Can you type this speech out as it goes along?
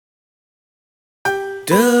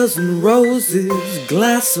Dozen roses,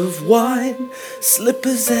 glass of wine,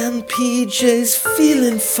 slippers and PJs,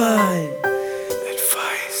 feeling fine.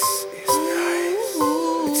 Advice is nice.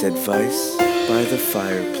 It's advice by the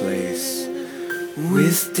fireplace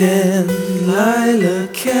with Dan, Lila,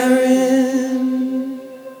 Karen.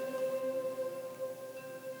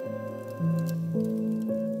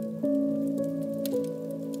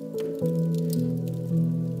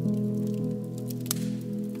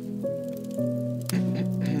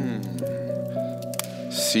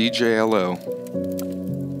 CJLO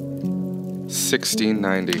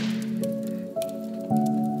 1690.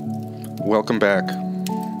 Welcome back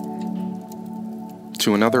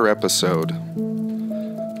to another episode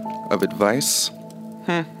of Advice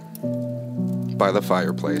by the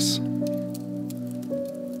Fireplace.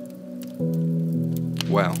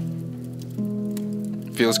 Wow.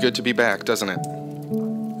 Feels good to be back, doesn't it?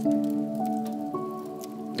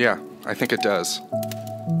 Yeah, I think it does.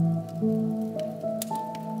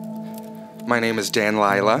 My name is Dan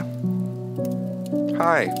Lila.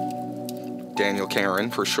 Hi. Daniel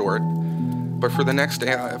Karen for short. But for the next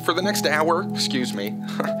hour, excuse me.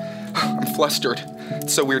 I'm flustered.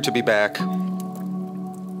 It's so weird to be back.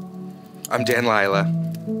 I'm Dan Lila.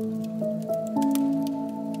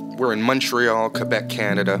 We're in Montreal, Quebec,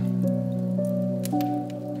 Canada.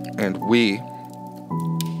 And we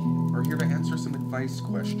are here to answer some advice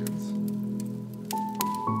questions.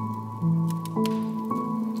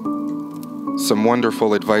 Some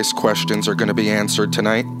wonderful advice questions are going to be answered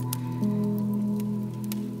tonight.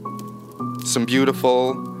 Some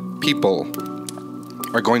beautiful people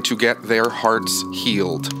are going to get their hearts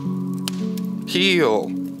healed. Heal!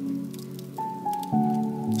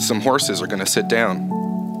 Some horses are going to sit down.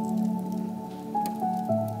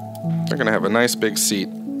 They're going to have a nice big seat.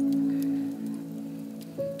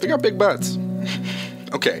 They got big butts.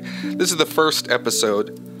 Okay, this is the first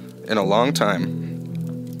episode in a long time.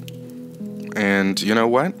 And you know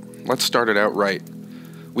what? Let's start it out right.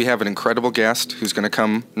 We have an incredible guest who's going to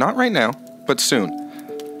come, not right now, but soon.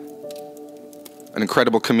 An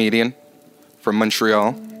incredible comedian from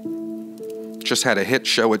Montreal. Just had a hit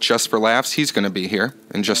show at Just for Laughs. He's going to be here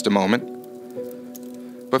in just a moment.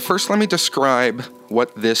 But first, let me describe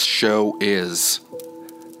what this show is.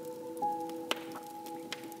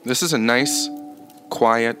 This is a nice,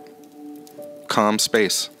 quiet, calm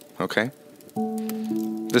space, okay?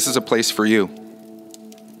 This is a place for you.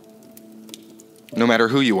 No matter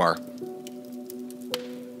who you are.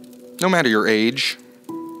 No matter your age,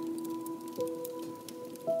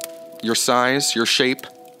 your size, your shape,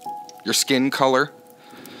 your skin color.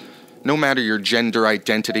 No matter your gender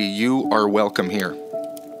identity, you are welcome here.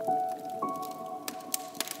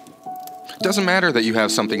 It doesn't matter that you have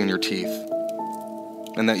something in your teeth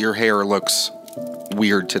and that your hair looks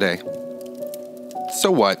weird today.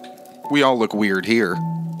 So what? We all look weird here.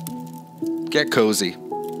 Get cozy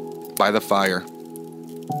by the fire.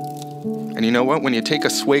 And you know what? When you take a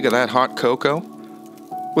swig of that hot cocoa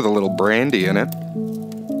with a little brandy in it,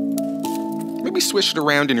 maybe swish it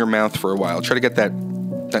around in your mouth for a while. Try to get that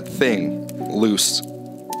thing loose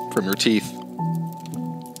from your teeth.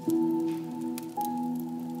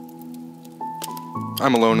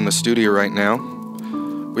 I'm alone in the studio right now.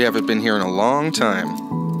 We haven't been here in a long time.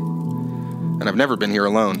 And I've never been here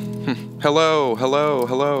alone. Hello, hello,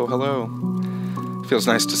 hello, hello. Feels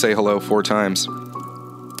nice to say hello 4 times.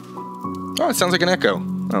 Oh, it sounds like an echo.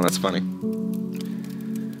 Oh, that's funny.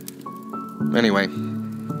 Anyway,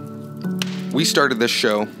 we started this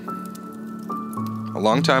show a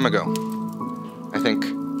long time ago. I think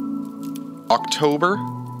October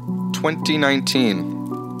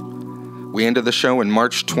 2019. We ended the show in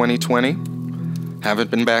March 2020. Haven't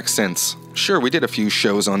been back since. Sure, we did a few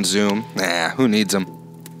shows on Zoom. Nah, who needs them?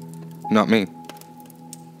 Not me.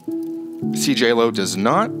 CJLO does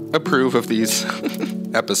not approve of these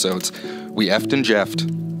episodes. We effed and jeffed.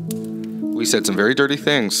 We said some very dirty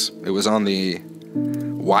things. It was on the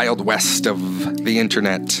wild west of the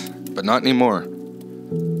internet, but not anymore.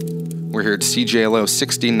 We're here at CJLO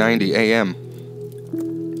 1690 AM.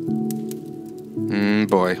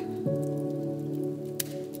 Boy.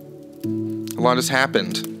 A lot has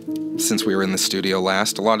happened since we were in the studio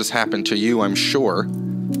last. A lot has happened to you, I'm sure.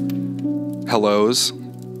 Hellos.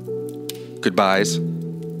 Goodbyes.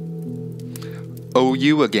 Oh,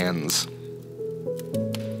 you agains.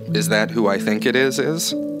 Is that who I think it is?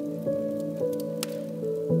 And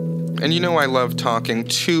you know I love talking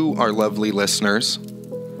to our lovely listeners.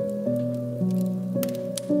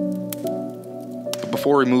 But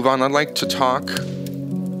before we move on, I'd like to talk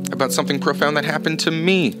about something profound that happened to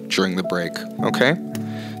me during the break, okay?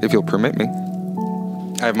 If you'll permit me.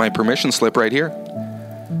 I have my permission slip right here.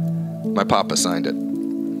 My papa signed it.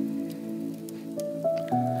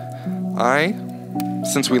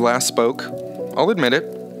 Since we last spoke, I'll admit it,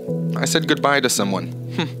 I said goodbye to someone.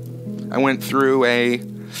 I went through a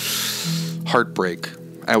heartbreak.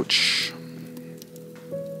 Ouch.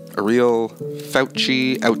 A real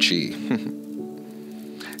Fauci ouchie.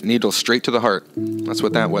 Needle straight to the heart. That's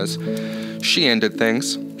what that was. She ended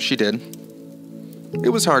things. She did. It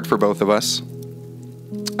was hard for both of us.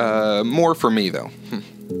 More for me, though.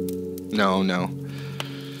 No.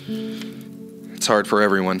 It's hard for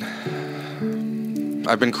everyone.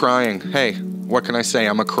 I've been crying. Hey, what can I say?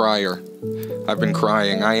 I'm a crier. I've been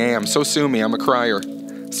crying. I am. So sue me. I'm a crier.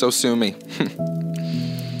 So sue me.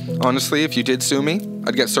 Honestly, if you did sue me,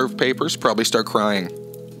 I'd get served papers, probably start crying.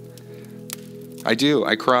 I do.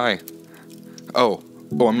 I cry. Oh,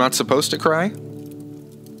 I'm not supposed to cry?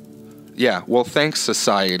 Yeah, well, thanks,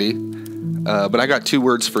 society. But I got 2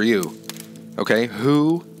 words for you. Okay?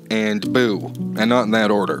 Who and boo. And not in that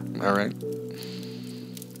order. All right?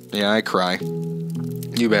 Yeah, I cry.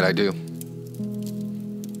 You bet I do.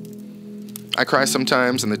 I cry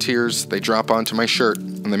sometimes, and the tears, they drop onto my shirt,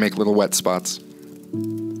 and they make little wet spots.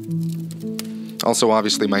 Also,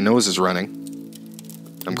 obviously, my nose is running.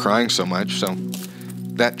 I'm crying so much, so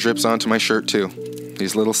that drips onto my shirt, too.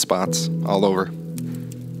 These little spots all over.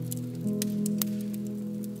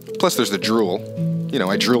 Plus, there's the drool. You know,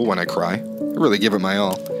 I drool when I cry. I really give it my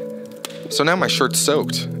all. So now my shirt's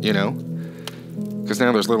soaked, you know? Because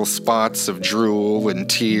now there's little spots of drool and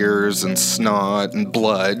tears and snot and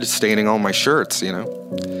blood staining all my shirts, you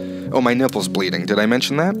know? Oh, my nipple's bleeding. Did I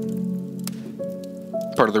mention that?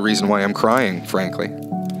 Part of the reason why I'm crying, frankly.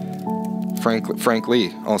 Frank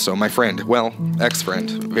Lee, also my friend. Well, ex-friend.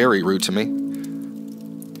 Very rude to me.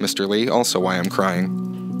 Mr. Lee, also why I'm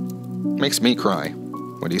crying. Makes me cry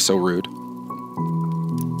when he's so rude.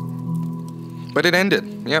 But it ended,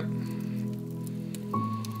 yep.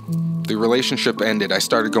 The relationship ended. I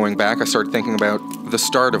started going back. I started thinking about the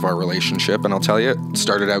start of our relationship, and I'll tell you, it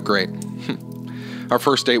started out great. Our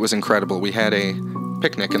first date was incredible. We had a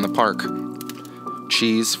picnic in the park.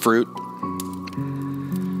 Cheese, fruit.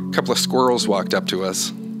 A couple of squirrels walked up to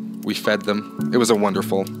us. We fed them. It was a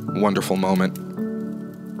wonderful, wonderful moment.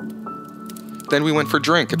 Then we went for a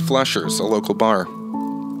drink at Flusher's, a local bar.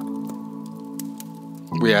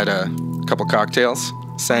 We had a couple cocktails,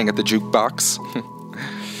 sang at the jukebox.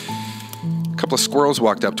 A couple of squirrels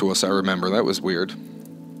walked up to us, I remember. That was weird.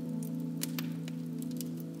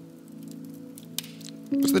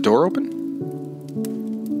 Was the door open?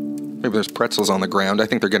 Maybe there's pretzels on the ground. I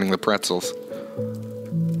think they're getting the pretzels.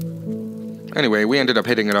 Anyway, we ended up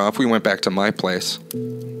hitting it off. We went back to my place.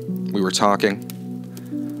 We were talking,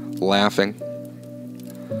 laughing,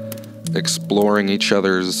 exploring each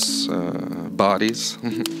other's bodies.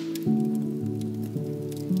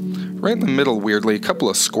 Right in the middle, weirdly, a couple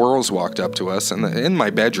of squirrels walked up to us in my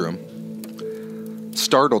bedroom.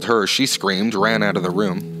 Startled her. She screamed, ran out of the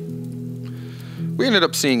room. We ended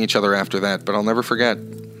up seeing each other after that, but I'll never forget.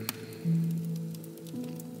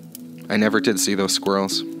 I never did see those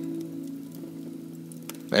squirrels.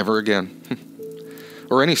 Ever again.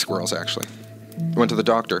 Or any squirrels, actually. I went to the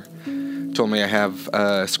doctor. Told me I have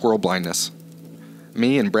squirrel blindness.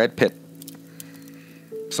 Me and Brad Pitt.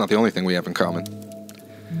 It's not the only thing we have in common.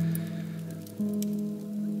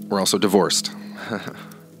 We're also divorced.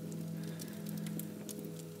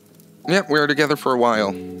 Yep, we were together for a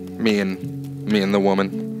while. Me and the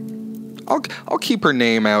woman. I'll keep her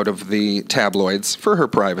name out of the tabloids for her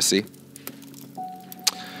privacy.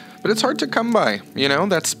 But it's hard to come by, you know,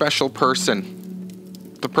 that special person.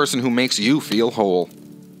 The person who makes you feel whole.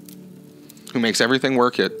 Who makes everything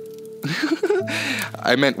work it.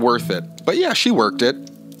 I meant worth it. But yeah, she worked it.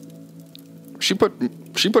 She put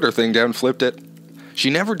her thing down, flipped it. She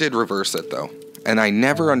never did reverse it, though. And I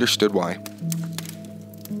never understood why.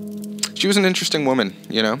 She was an interesting woman,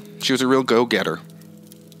 you know? She was a real go-getter.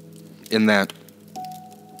 In that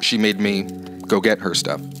she made me go get her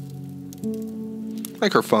stuff.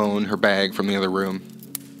 Like her phone, her bag from the other room.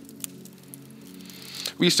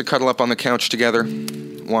 We used to cuddle up on the couch together,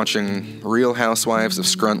 watching Real Housewives of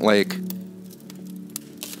Scrunt Lake.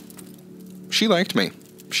 She liked me.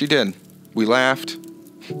 She did. We laughed.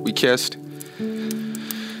 We kissed.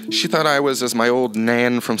 She thought I was, as my old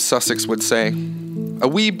Nan from Sussex would say, a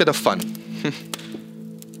wee bit of fun.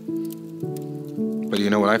 But you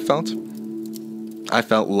know what I felt? I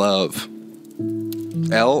felt love.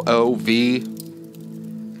 L-O-V,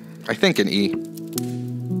 I think an E.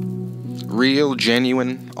 Real,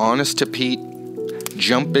 genuine, honest to Pete,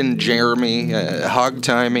 jumpin' Jeremy,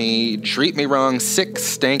 hog-timey, treat me wrong, sick,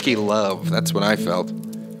 stanky love. That's what I felt.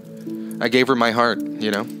 I gave her my heart,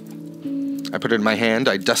 you know? I put it in my hand,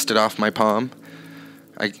 I dusted off my palm.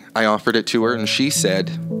 I offered it to her, and she said,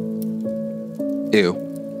 "Ew.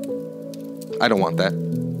 I don't want that.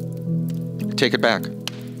 Take it back.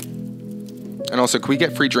 And also, can we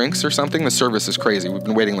get free drinks or something? The service is crazy. We've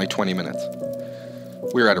been waiting like 20 minutes.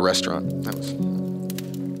 We were at a restaurant.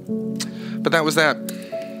 But that was that.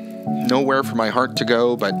 Nowhere for my heart to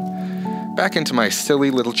go, but back into my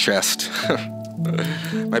silly little chest.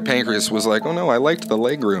 My pancreas was like, oh no, I liked the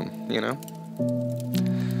legroom, you know?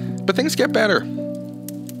 But things get better.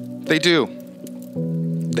 They do.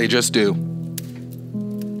 They just do.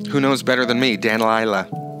 Who knows better than me, Delilah?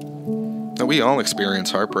 That we all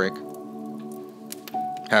experience heartbreak.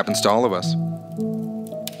 Happens to all of us.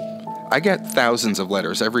 I get thousands of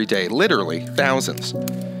letters every day, literally thousands,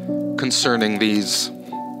 concerning these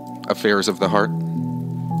affairs of the heart.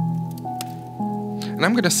 And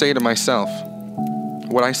I'm going to say to myself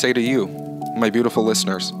what I say to you, my beautiful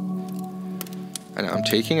listeners. And I'm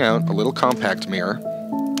taking out a little compact mirror,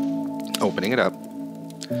 opening it up,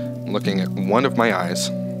 looking at one of my eyes,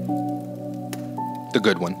 the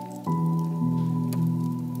good one.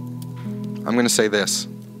 I'm going to say this.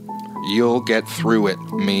 You'll get through it,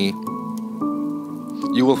 me.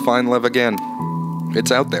 You will find love again.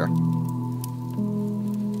 It's out there.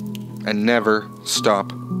 And never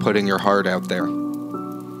stop putting your heart out there.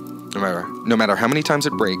 No matter how many times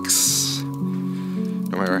it breaks,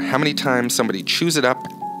 no matter how many times somebody chews it up,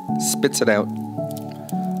 spits it out,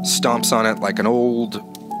 stomps on it like an old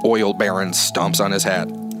oil baron stomps on his hat.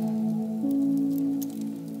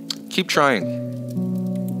 Keep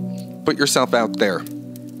trying. Put yourself out there.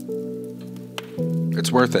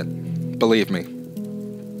 It's worth it. Believe me.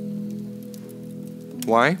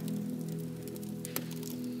 Why?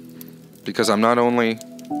 Because I'm not only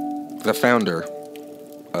the founder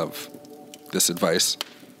of this advice,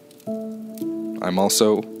 I'm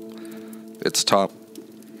also its top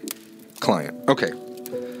client. Okay.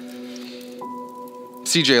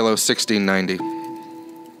 CJLO 1690.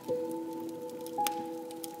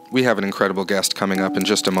 We have an incredible guest coming up in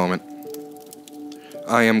just a moment.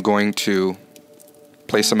 I am going to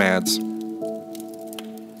play some ads.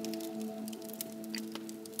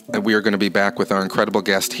 And we are going to be back with our incredible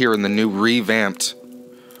guest here in the new revamped,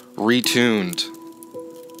 retuned.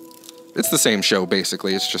 It's the same show,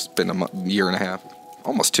 basically. It's just been a year and a half.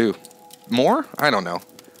 Almost 2. More? I don't know.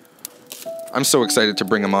 I'm so excited to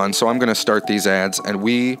bring him on, so I'm going to start these ads, and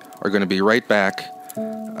we are going to be right back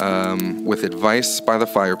with Advice by the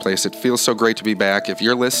Fireplace. It feels so great to be back. If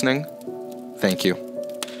you're listening, thank you.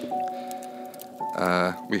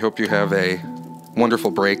 We hope you have a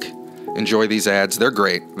wonderful break. Enjoy these ads. They're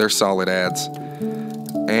great. They're solid ads.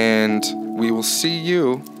 And we will see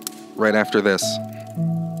you right after this.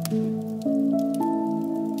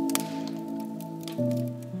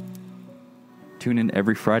 Tune in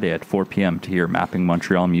every Friday at 4 p.m. to hear Mapping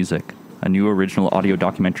Montreal Music, a new original audio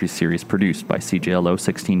documentary series produced by CJLO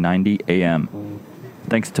 1690 AM.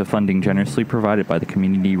 Thanks to funding generously provided by the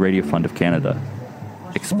Community Radio Fund of Canada.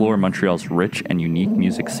 Explore Montreal's rich and unique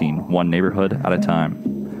music scene, one neighborhood at a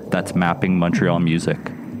time. That's Mapping Montreal Music.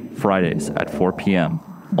 Fridays at 4 p.m.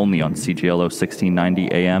 only on CJLO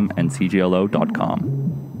 1690 AM and CJLO.com.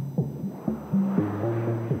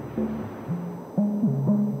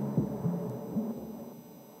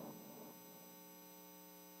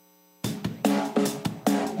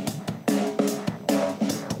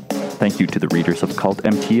 Thank you to the readers of Cult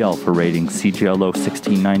MTL for rating CJLO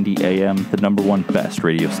 1690 AM the #1 best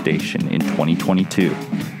radio station in 2022.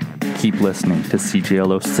 Keep listening to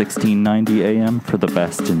CJLO 1690 AM for the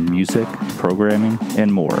best in music, programming,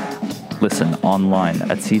 and more. Listen online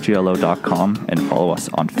at cjlo.com and follow us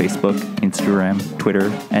on Facebook, Instagram,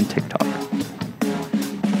 Twitter, and TikTok.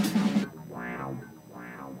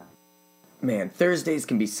 Man, Thursdays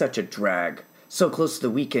can be such a drag. So close to the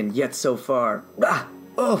weekend, yet so far.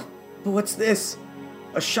 Oh, but what's this?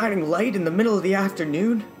 A shining light in the middle of the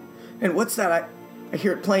afternoon? And what's that? I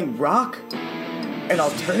hear it playing rock? And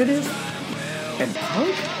alternative? And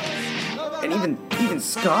punk? And even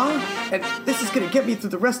ska? And this is gonna get me through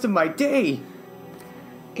the rest of my day.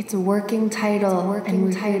 It's a working title, and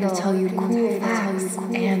we're here to tell you cool facts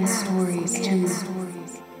and stories too.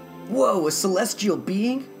 Whoa, a celestial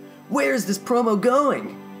being? Where is this promo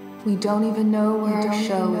going? We don't even know where our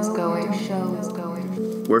show is going.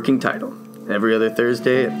 Working title. Every other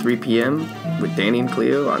Thursday at 3 p.m. with Danny and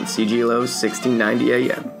Cleo on CGLO 1690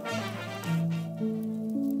 AM.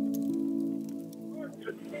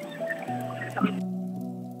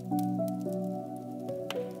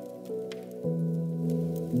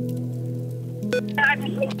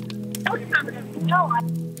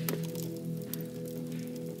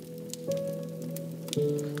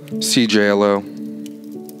 CJLO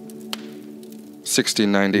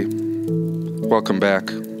 1690. Welcome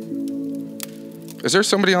back. Is there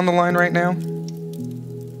somebody on the line right now?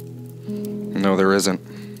 No, there isn't.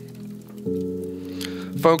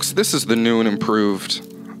 Folks, this is the new and improved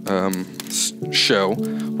show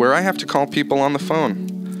where I have to call people on the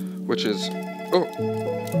phone, which is... Oh.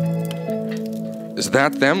 Is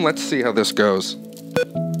that them? Let's see how this goes.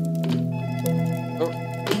 Oh.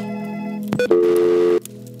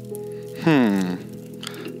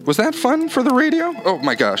 Was that fun for the radio? Oh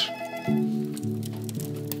my gosh.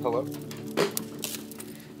 Hello?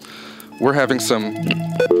 We're having some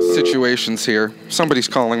situations here. Somebody's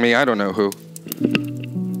calling me. I don't know who.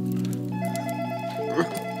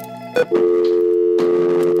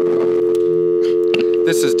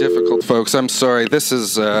 This is difficult, folks. I'm sorry. This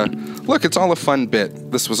is, look, it's all a fun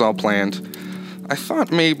bit. This was all planned. I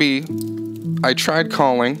thought maybe I tried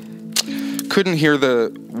calling, couldn't hear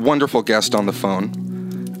the wonderful guest on the phone,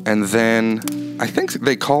 and then I think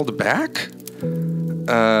they called back,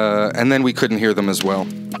 and then we couldn't hear them as well.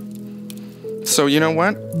 So you know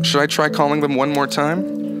what? Should I try calling them one more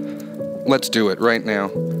time? Let's do it right now.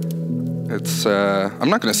 It's, I'm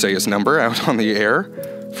not going to say his number out on the air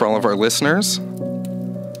for all of our listeners,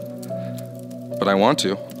 but I want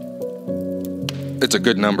to. It's a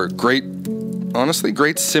good number. Great, honestly,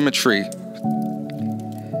 great symmetry.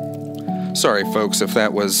 Sorry, folks, if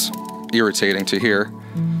that was irritating to hear.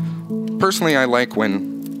 Personally, I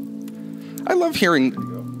love hearing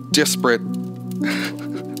disparate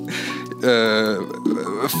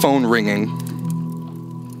phone ringing.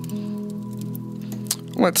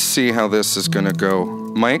 Let's see how this is going to go.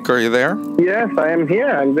 Mike, are you there? Yes, I am here.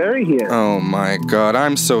 I'm very here. Oh my God,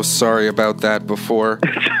 I'm so sorry about that before.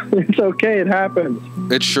 It's okay, it happens.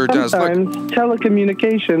 It sure does. Look, Sometimes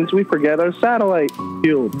telecommunications, we forget our satellite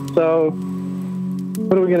fueled. So,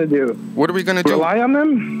 what are we going to do? what are we going to do? Rely on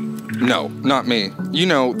them? No, not me. You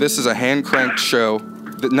know, this is a hand-cranked show.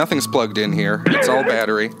 Nothing's plugged in here. It's all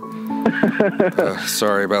battery.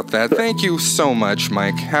 Sorry about that. Thank you so much,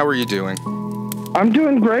 Mike. How are you doing? I'm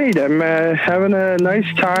doing great. I'm having a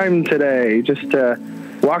nice time today. Just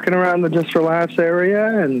walking around the Just Relax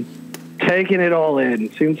area and taking it all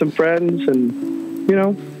in. Seeing some friends and, you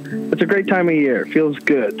know, it's a great time of year. Feels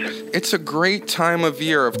good. It's a great time of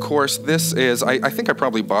year, of course. This is, I think I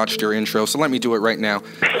probably botched your intro, so let me do it right now.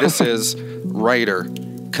 This is writer,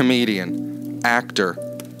 comedian, actor,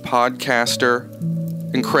 podcaster,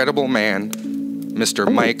 incredible man,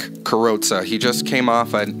 Mr. Mike Carrozza. He just came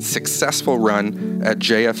off a successful run at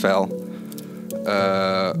JFL.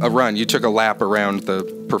 A run. You took a lap around the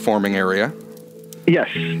performing area. Yes.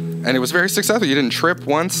 And it was very successful. You didn't trip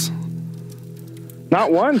once.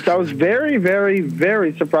 Not once. I was very, very,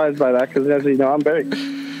 very surprised by that because, as you know, I'm very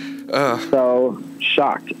so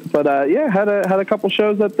shocked. But yeah, had a couple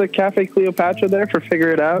shows at the Cafe Cleopatra there for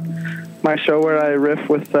Figure It Out, my show where I riff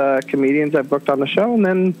with comedians I booked on the show, and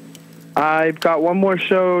then I've got one more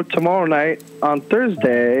show tomorrow night on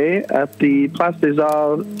Thursday at the Place des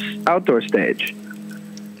Arts outdoor stage.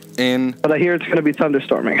 But I hear it's going to be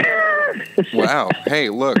thunderstorming. Wow. Hey,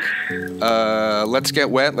 look. Let's get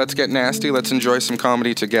wet. Let's get nasty. Let's enjoy some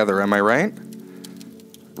comedy together. Am I right?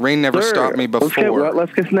 Rain never stopped me before. Let's get wet.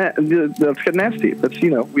 Let's get nasty. That's,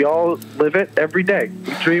 you know, we all live it every day.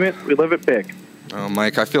 We dream it. We live it big. Oh,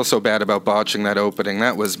 Mike, I feel so bad about botching that opening.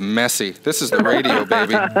 That was messy. This is the radio,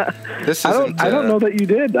 baby. This isn't... I don't know that you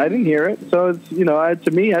did. I didn't hear it. So, it's, you know,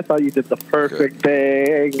 to me, I thought you did the perfect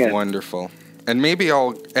thing. Wonderful. And maybe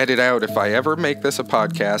I'll edit out if I ever make this a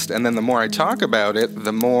podcast, and then the more I talk about it,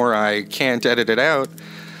 the more I can't edit it out.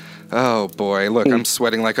 Oh, boy. Look, I'm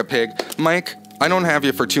sweating like a pig. Mike, I don't have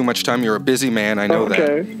you for too much time. You're a busy man. I know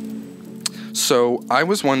that. So I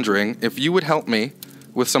was wondering if you would help me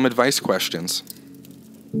with some advice questions.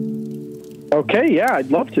 Okay, yeah,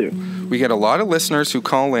 I'd love to. We get a lot of listeners who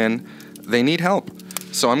call in. They need help.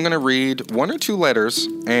 So I'm going to read one or two letters,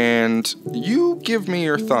 and you give me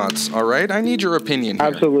your thoughts, all right? I need your opinion here.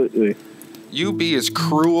 Absolutely. You be as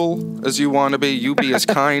cruel as you want to be. You be as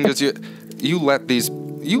kind as you let these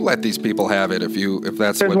people have it if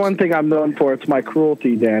that's There's one thing I'm known for. It's my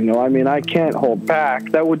cruelty, Daniel. I mean, I can't hold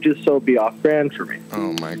back. That would just so be off-brand for me.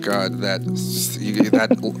 Oh, my God. That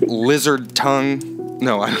lizard tongue.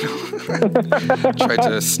 No, I don't know. Tried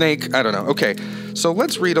to snake. I don't know. Okay, so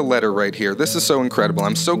let's read a letter right here. This is so incredible.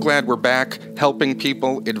 I'm so glad we're back helping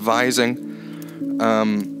people, advising.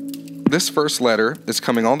 This first letter is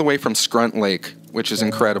coming all the way from Scrunt Lake, which is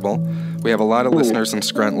incredible. We have a lot of listeners in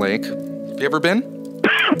Scrunt Lake. Have you ever been?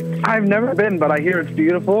 I've never been, but I hear it's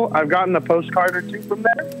beautiful. I've gotten a postcard or two from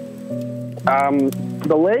there.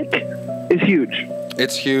 The lake is huge.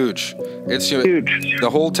 It's huge. It's Huge. The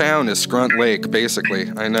whole town is Scrunt Lake,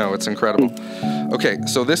 basically. I know, it's incredible. Okay,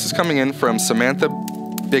 so this is coming in from Samantha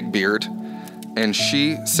Bigbeard, and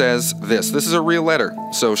she says this. This is a real letter.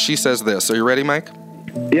 So she says this. Are you ready, Mike?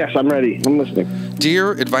 Yes, I'm ready. I'm listening.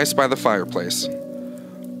 Dear Advice by the Fireplace,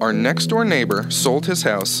 our next door neighbor sold his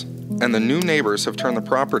house, and the new neighbors have turned the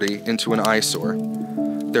property into an eyesore.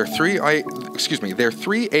 Their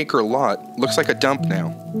 3-acre lot looks like a dump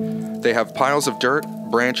now. They have piles of dirt,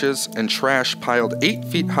 branches, and trash piled 8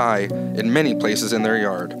 feet high in many places in their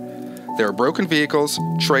yard. There are broken vehicles,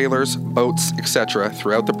 trailers, boats, etc.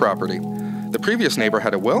 throughout the property. The previous neighbor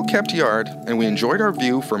had a well-kept yard, and we enjoyed our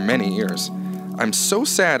view for many years. I'm so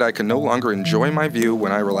sad I can no longer enjoy my view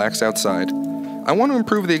when I relax outside. I want to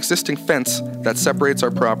improve the existing fence that separates our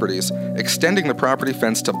properties, extending the property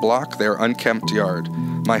fence to block their unkempt yard.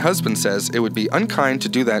 My husband says it would be unkind to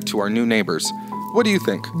do that to our new neighbors. What do you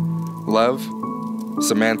think? Love,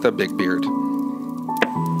 Samantha Bigbeard.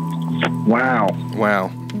 Wow. Wow.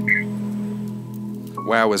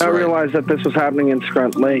 Wow is I right. realized that this was happening in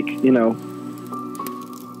Scrunt Lake, you know.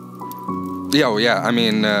 Yeah, oh yeah. I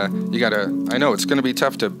mean, you gotta. I know it's gonna be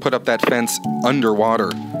tough to put up that fence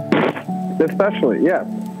underwater. Especially, yeah.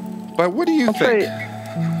 But what do you think?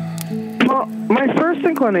 Well, my first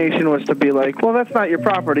inclination was to be like, well, that's not your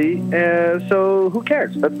property, so who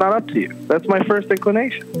cares? That's not up to you. That's my first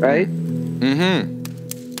inclination, right? Mm-hmm.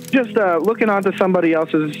 Just looking onto somebody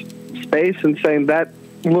else's space and saying that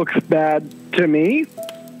looks bad to me.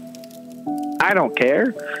 I don't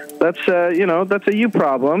care. That's that's a you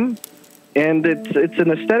problem. And it's an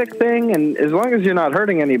aesthetic thing, and as long as you're not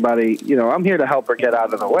hurting anybody, I'm here to help her get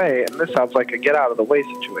out of the way, and this sounds like a get out of the way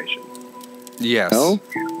situation. Yes. No?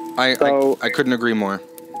 I couldn't agree more.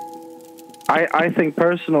 I think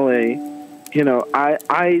personally,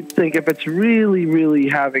 I think if it's really, really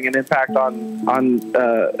having an impact on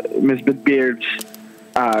Ms. Bigbeard's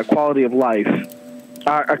quality of life,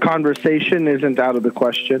 a conversation isn't out of the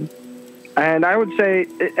question. And I would say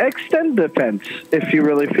extend the fence if you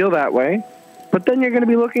really feel that way. But then you're going to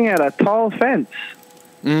be looking at a tall fence.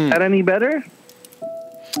 Is that any better?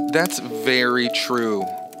 That's very true.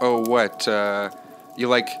 Oh, what? You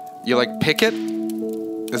like picket?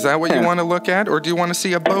 Is that what you want to look at? Or do you want to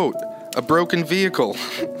see a boat? A broken vehicle?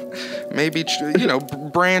 Maybe,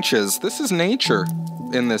 branches. This is nature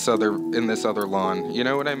in this other lawn. You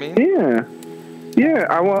know what I mean? Yeah. Yeah,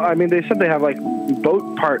 they said they have like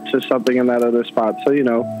boat parts or something in that other spot. So,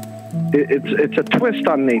 it's a twist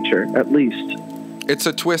on nature, at least. It's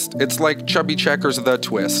a twist. It's like Chubby Checkers The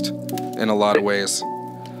Twist in a lot of ways.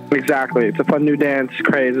 Exactly. It's a fun new dance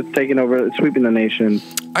craze. It's taking over, it's sweeping the nation.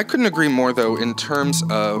 I couldn't agree more, though, in terms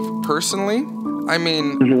of personally. I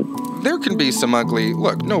mean, there can be some ugly...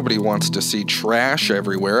 Look, nobody wants to see trash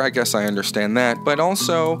everywhere. I guess I understand that. But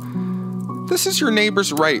also... This is your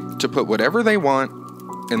neighbor's right to put whatever they want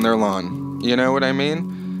in their lawn. You know what I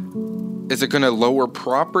mean? Is it going to lower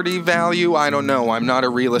property value? I don't know. I'm not a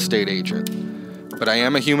real estate agent. But I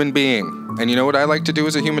am a human being. And you know what I like to do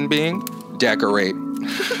as a human being? Decorate.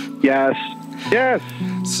 Yes.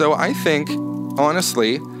 So I think,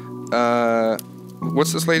 honestly,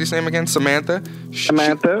 what's this lady's name again? Samantha?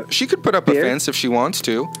 Samantha. She could put up a fence if she wants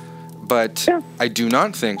to. But I do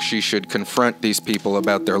not think she should confront these people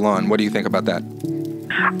about their lawn. What do you think about that?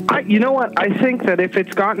 You know what? I think that if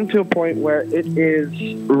it's gotten to a point where it is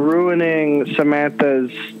ruining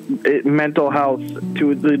Samantha's mental health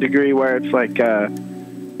to the degree where it's like,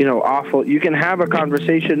 awful, you can have a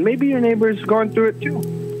conversation. Maybe your neighbor's going through it too.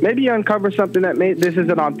 Maybe you uncover something that this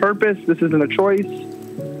isn't on purpose. This isn't a choice.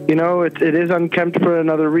 It is unkempt for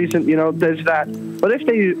another reason. There's that. But if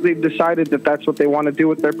they've decided that that's what they want to do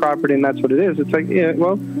with their property and that's what it is, it's like, yeah,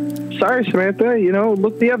 well, sorry, Samantha,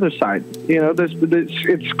 look the other side.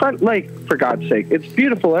 It's Scrunt Lake, for God's sake. It's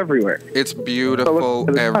beautiful everywhere. It's beautiful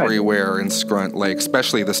everywhere in Scrunt Lake,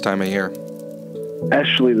 especially this time of year.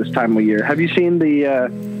 Especially this time of year. Have you seen the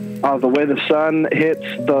way the sun hits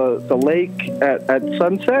the lake at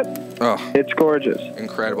sunset? Oh, it's gorgeous.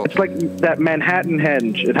 Incredible. It's like that Manhattan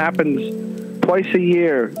Henge. It happens twice a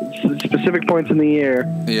year, specific points in the year,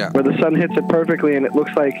 where the sun hits it perfectly, and it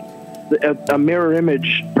looks like a mirror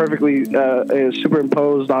image perfectly is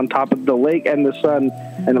superimposed on top of the lake and the sun,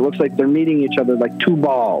 and it looks like they're meeting each other like two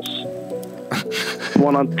balls,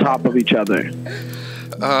 one on top of each other.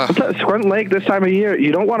 Scrunt Lake this time of year,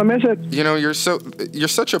 you don't want to miss it. You're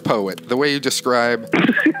such a poet. The way you describe,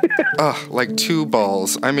 like two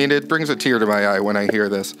balls. I mean, it brings a tear to my eye when I hear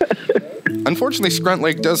this. Unfortunately, Scrunt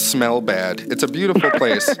Lake does smell bad. It's a beautiful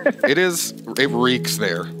place. It reeks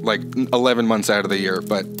there, like 11 months out of the year,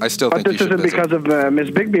 but I still think you should visit. But this isn't because of Miss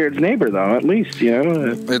Bigbeard's neighbor, though, at least, you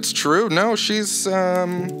know? It's true. No, she's...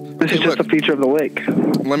 This is just a feature of the lake.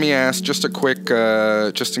 Let me ask, just a quick,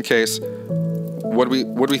 just in case, what are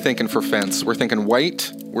we thinking for fence? We're thinking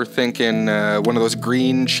white? We're thinking one of those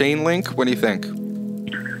green chain link? What do you think?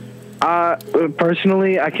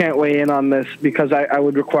 Personally, I can't weigh in on this because I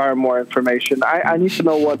would require more information. I need to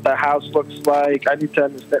know what the house looks like. I need to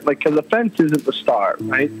understand, like, because the fence isn't the star,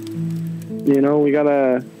 right? You know, we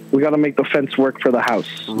gotta make the fence work for the house.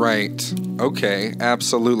 Right. Okay.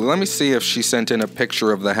 Absolutely. Let me see if she sent in a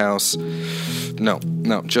picture of the house. No,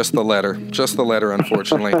 just the letter. Just the letter,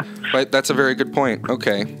 unfortunately. But that's a very good point.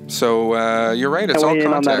 Okay. So you're right. It's all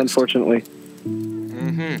context. On that, unfortunately.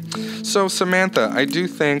 Mm-hmm. So, Samantha, I do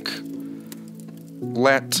think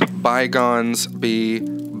let bygones be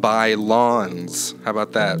bylawns. How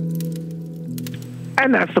about that?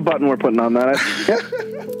 And that's the button we're putting on that.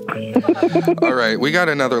 All right. We got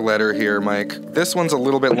another letter here, Mike. This one's a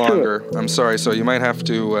little bit longer. I'm sorry, so you might have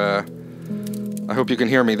to... I hope you can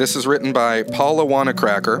hear me. This is written by Paula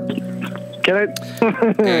Wanacracker. Can I?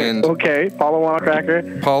 And okay, Paula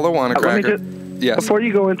Wanacracker. Paula Wanacracker. Yes. Before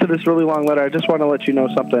you go into this really long letter, I just want to let you know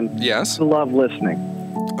something. Yes. I love listening.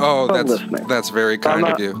 Oh, that's very kind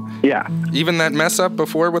of you. Yeah. Even that mess up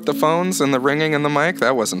before with the phones and the ringing and the mic,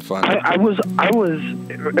 that wasn't fun. I was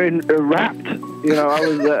wrapped. You know,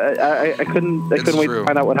 I couldn't wait to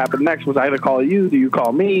find out what happened next. Was I to call you? Do you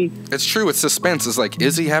call me? It's true. It's suspense. It's like,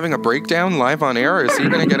 is he having a breakdown live on air? Is he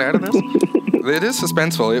going to get out of this? It is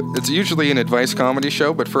suspenseful. It's usually an advice comedy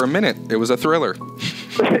show, but for a minute, it was a thriller.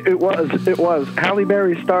 It was. Halle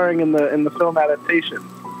Berry starring in the film adaptation.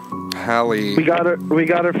 Halle. We got her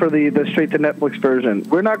for the straight to Netflix version.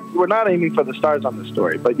 We're not aiming for the stars on this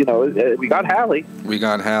story, but you know, we got Halle. We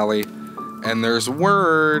got Halle, and there's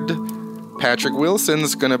word Patrick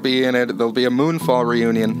Wilson's gonna be in it. There'll be a Moonfall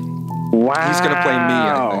reunion. Wow. He's gonna play me,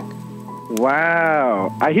 I think.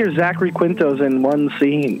 Wow. I hear Zachary Quinto's in one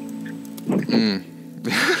scene.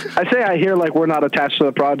 I say I hear like we're not attached to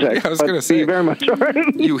the project. Yeah, I was going to say. You very much are.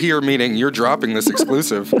 You hear meaning you're dropping this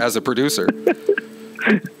exclusive as a producer.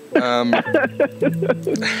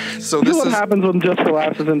 So this what happens when Just for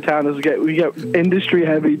Laughs is in town is we get industry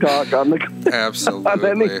heavy talk on the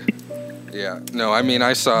absolutely. Yeah. No, I mean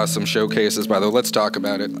I saw some showcases by the way. Let's talk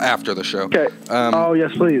about it after the show. Okay. Oh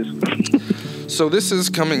yes, please. So this is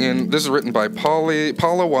coming in. This is written by Paula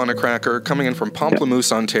Wanacracker, coming in from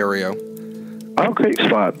Pomplamoose, Ontario. Oh, great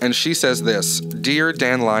spot. And she says this: Dear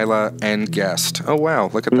Dan, Lila, and guest. Oh wow,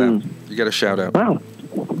 look at that. You get a shout out. Wow.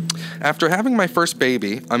 After having my first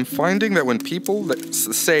baby, I'm finding that when people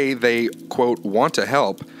say they, quote, want to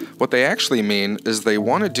help, what they actually mean is they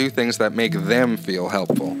want to do things that make them feel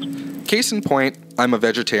helpful. Case in point, I'm a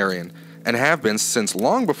vegetarian, and have been since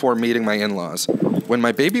long before meeting my in-laws. When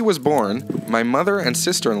my baby was born, my mother and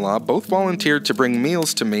sister-in-law both volunteered to bring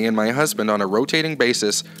meals to me and my husband on a rotating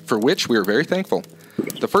basis, for which we are very thankful.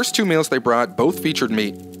 The first 2 meals they brought both featured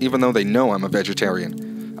meat, even though they know I'm a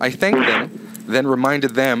vegetarian. I thanked them, then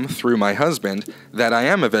reminded them, through my husband, that I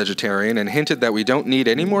am a vegetarian and hinted that we don't need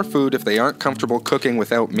any more food if they aren't comfortable cooking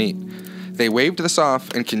without meat. They waved this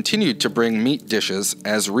off and continued to bring meat dishes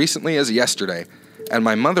as recently as yesterday, and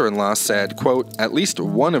my mother-in-law said, quote, at least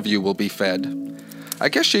one of you will be fed. I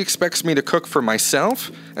guess she expects me to cook for myself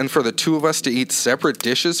and for the 2 of us to eat separate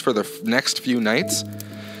dishes for the next few nights.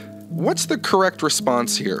 What's the correct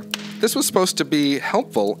response here? This was supposed to be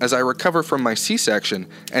helpful as I recover from my C-section,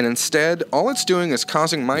 and instead, all it's doing is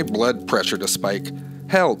causing my blood pressure to spike.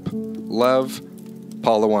 Help. Love,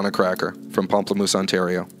 Paula Wanacracker from Pomplamoose,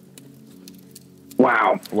 Ontario.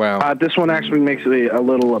 Wow. This one actually makes me a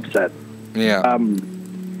little upset. Yeah.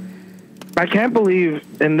 I can't believe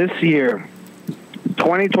in this year,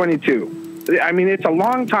 2022. I mean, it's a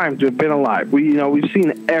long time to have been alive. We've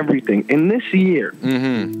seen everything. In this year,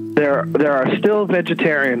 there are still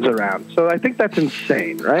vegetarians around. So I think that's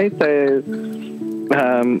insane, right?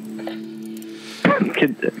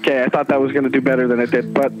 Okay, I thought that was going to do better than it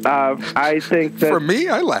did, but I think that... For me,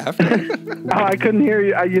 I laughed. I couldn't hear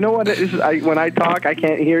you. You know what it is? When I talk, I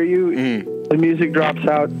can't hear you. The music drops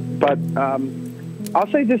out, but I'll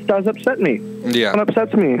say this does upset me. Yeah. It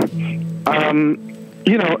upsets me.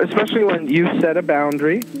 Especially when you set a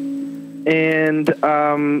boundary and,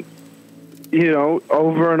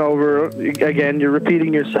 over and over again, you're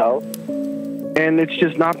repeating yourself and it's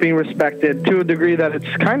just not being respected to a degree that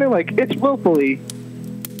it's kind of like it's willfully,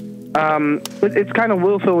 it's kind of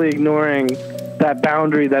willfully ignoring that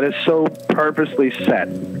boundary that is so purposely set.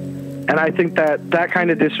 And I think that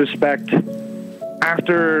kind of disrespect,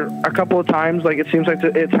 after a couple of times, like it seems like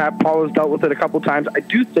Paul has dealt with it a couple of times, I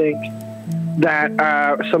do think that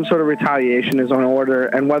some sort of retaliation is on order,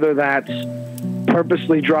 and whether that's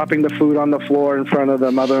purposely dropping the food on the floor in front of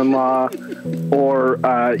the mother-in-law, or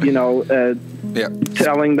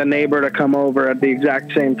telling the neighbor to come over at the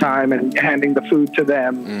exact same time and handing the food to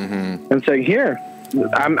them and saying, "Here,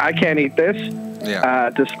 I can't eat this,"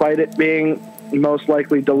 despite it being most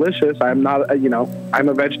likely delicious. I'm not, I'm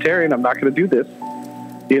a vegetarian. I'm not going to do this.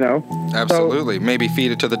 Absolutely. So, maybe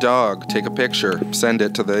feed it to the dog. Take a picture. Send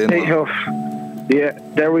it to the in-law. Yeah,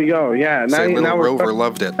 there we go. Yeah, now Rover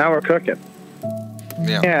loved it. Now we're cooking.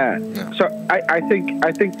 Yeah. So I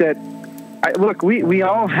think that, look, we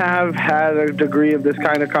all have had a degree of this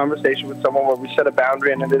kind of conversation with someone where we set a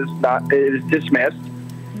boundary and it is dismissed,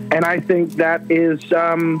 and I think that is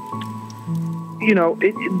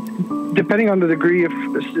depending on the degree of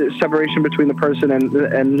separation between the person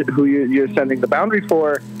and who you're setting the boundary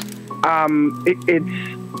for,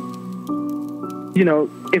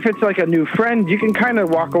 if it's like a new friend, you can kind of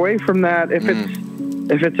walk away from that. If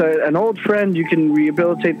it's an old friend, you can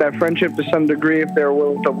rehabilitate that friendship to some degree if they're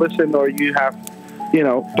willing to listen, or you have,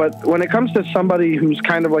 but when it comes to somebody who's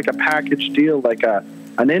kind of like a package deal, like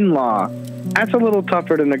an in-law, that's a little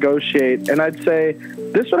tougher to negotiate. And I'd say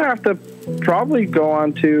this would have to probably go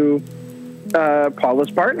on to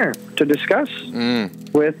Paula's partner to discuss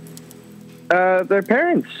with their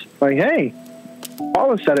parents. Like, hey,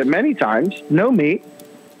 Paula said it many times, no meat,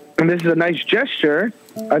 and this is a nice gesture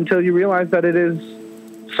until you realize that it is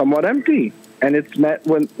somewhat empty. And it's met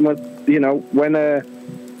when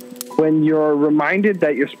you're reminded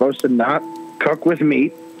that you're supposed to not cook with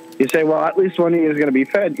meat, you say, well, at least one of you is going to be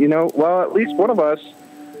fed. Well, at least one of us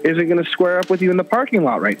isn't going to square up with you in the parking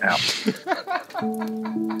lot right now.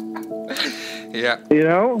 Yeah.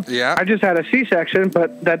 Yeah. I just had a C-section,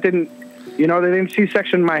 but that didn't, they didn't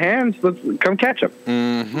C-section my hands. Let's come catch them.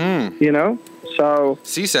 Mm-hmm. So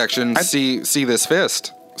C-section, see this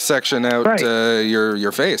fist. Section out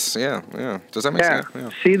your face. Yeah. Does that make sense? Yeah.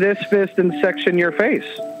 See this fist and section your face.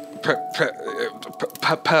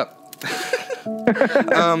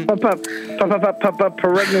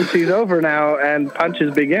 Pregnancy's over now and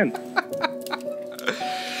punches begin.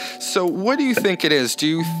 So what do you think it is? Do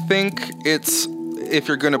you think it's, if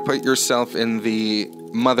you're going to put yourself in the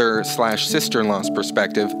mother/sister-in-law's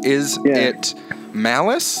perspective, is it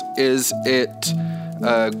malice? Is it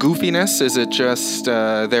goofiness? Is it just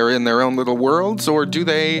they're in their own little worlds, or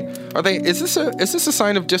is this a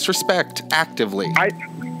sign of disrespect actively?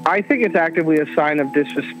 I think it's actively a sign of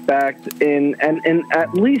disrespect and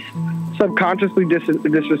at least subconsciously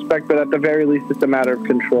disrespect, but at the very least it's a matter of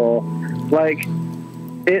control. Like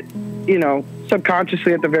it,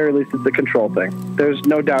 subconsciously at the very least it's a control thing. There's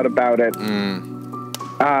no doubt about it. And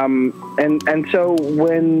so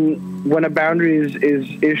when a boundary is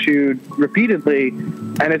issued repeatedly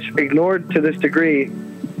and it's ignored to this degree,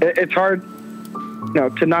 it's hard,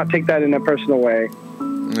 to not take that in a personal way.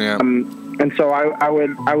 Yeah. And so I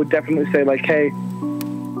would definitely say, like, hey,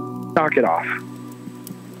 knock it off.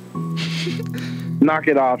 Knock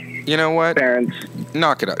it off. You know what? Parents.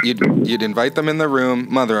 Knock it off. You'd invite them in the room,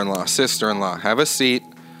 mother-in-law, sister-in-law, have a seat.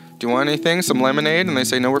 Do you want anything? Some lemonade? And they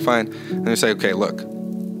say, no, we're fine. And they say, okay, look,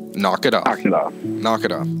 knock it off. Knock it off. Knock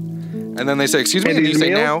it off. And then they say, excuse me, and you say,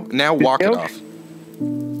 now walk it off.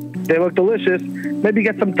 They look delicious. Maybe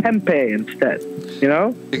get some tempeh instead,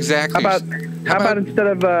 Exactly. How about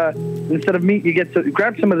instead of meat, you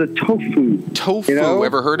grab some of the tofu. Tofu,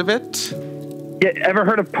 ever heard of it? Yeah, ever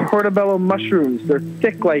heard of portobello mushrooms? They're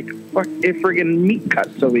thick like friggin' meat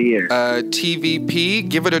cuts over here. TVP,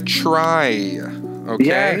 give it a try. Okay?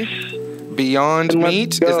 Yes. Beyond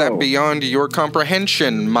meat? Is that beyond your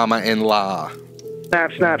comprehension, mama-in-law?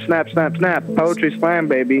 Snap, snap, snap, snap, snap. Poetry slam,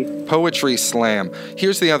 baby. Poetry slam.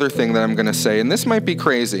 Here's the other thing that I'm going to say, and this might be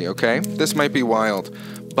crazy, okay? This might be wild,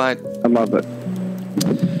 but I love it.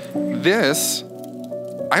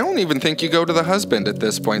 I don't even think you go to the husband at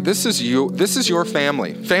this point. This is your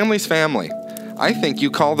family. Family's family. I think you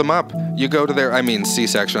call them up. You go to their,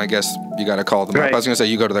 C-section, I guess you got to call them up. I was going to say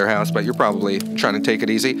you go to their house, but you're probably trying to take it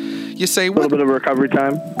easy. You say, a little bit of recovery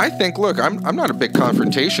time. I think, look, I'm not a big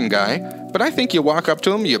confrontation guy, but I think you walk up to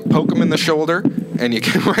them, you poke them in the shoulder, and you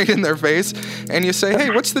get right in their face, and you say, hey,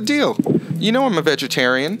 what's the deal? I'm a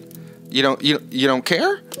vegetarian. You don't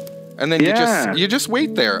care? And then you just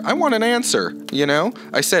wait there. I want an answer,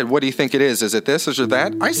 I said, what do you think it is? Is it this? Is it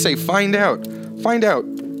that? I say, find out. Find out,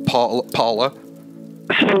 Paula.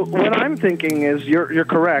 So what I'm thinking is you're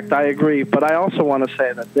correct. I agree, but I also want to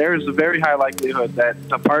say that there is a very high likelihood that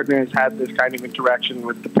the partner has had this kind of interaction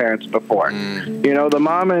with the parents before. You know, the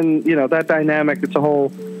mom and that dynamic. It's a whole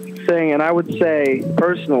thing, and I would say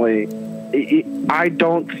personally, I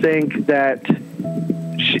don't think that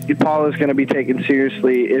Paula is going to be taken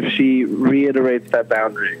seriously if she reiterates that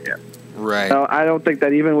boundary again. Right. No, I don't think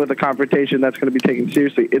that even with a confrontation that's going to be taken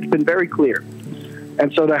seriously. It's been very clear.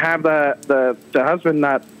 And so to have the husband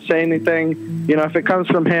not say anything, if it comes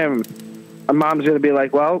from him, a mom's going to be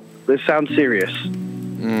like, well, this sounds serious.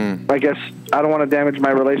 I guess I don't want to damage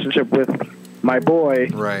my relationship with my boy.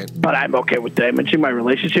 Right. But I'm okay with damaging my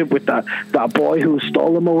relationship with the boy who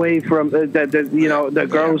stole him away from, the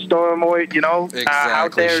girl who stole him away, Exactly. How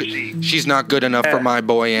dare she? She's not good enough for my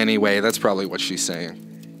boy anyway. That's probably what she's saying.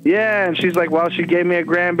 Yeah, and she's like, well, she gave me a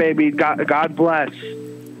grandbaby. God bless.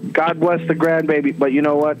 God bless the grandbaby, but you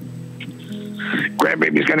know what?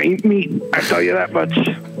 Grandbaby's gonna eat meat. I tell you that much.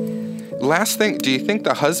 Last thing, do you think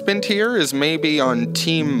the husband here is maybe on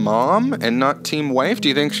team mom and not team wife? Do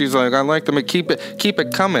you think she's like, I like them to keep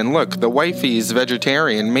it coming? Look, the wifey's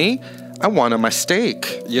vegetarian. Me, I want my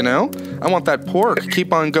steak. I want that pork.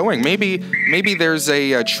 Keep on going. Maybe there's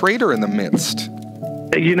a traitor in the midst.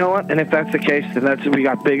 You know what? And if that's the case, then we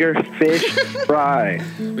got bigger fish fry.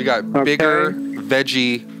 We got bigger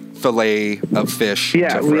veggie fillet of fish.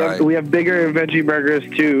 Yeah, to fry. we have bigger veggie burgers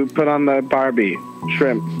to put on the Barbie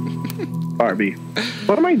shrimp. Barbie.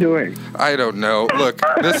 What am I doing? I don't know. Look,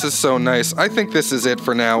 this is so nice. I think this is it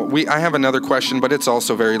for now. I have another question, but it's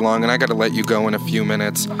also very long, and I got to let you go in a few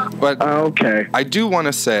minutes. But okay. I do want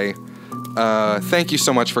to say thank you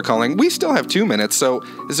so much for calling. We still have 2 minutes, so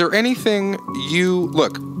is there anything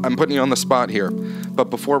look, I'm putting you on the spot here, but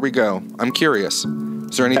before we go, I'm curious.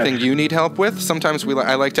 Is there anything you need help with? Sometimes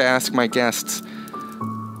I like to ask my guests,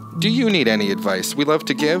 do you need any advice? We love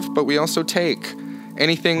to give, but we also take.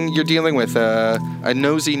 Anything you're dealing with, a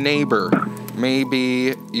nosy neighbor,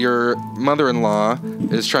 maybe your mother-in-law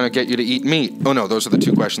is trying to get you to eat meat. Oh no, those are the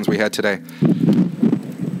 2 questions we had today.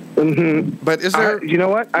 Mm-hmm. But is there... you know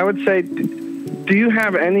what? I would say, do you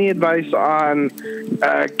have any advice on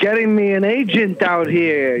getting me an agent out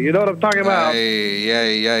here? You know what I'm talking about?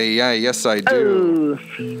 Yeah. Yes, I do.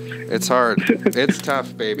 It's hard. It's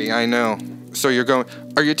tough, baby. I know. So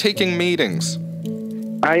are you taking meetings?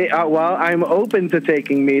 I'm open to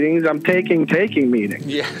taking meetings. I'm taking meetings.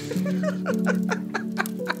 Yeah.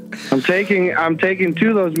 I'm taking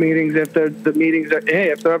to those meetings if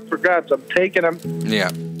if they're up for grabs. I'm taking them.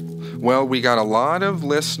 Yeah. Well, we got a lot of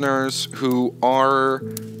listeners who are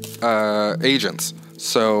agents.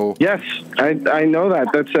 So yes, I know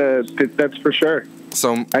that. That's for sure.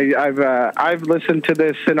 So I've listened to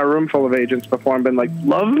this in a room full of agents before and been like,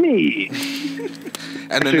 love me.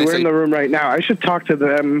 And actually, we're in the room right now. I should talk to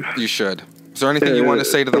them. You should. Is there anything you want to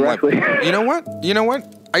say to them? Directly. Like, you know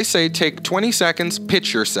what? I say take 20 seconds,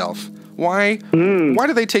 pitch yourself. Why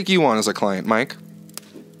do they take you on as a client, Mike?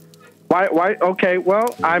 Why? Okay,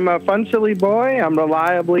 well, I'm a fun, silly boy. I'm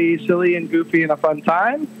reliably silly and goofy and a fun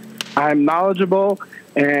time. I'm knowledgeable,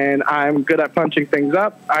 and I'm good at punching things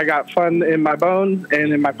up. I got fun in my bones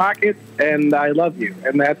and in my pockets, and I love you.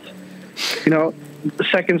 And that's,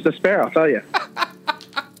 seconds to spare, I'll tell you.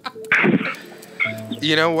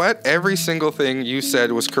 You know what? Every single thing you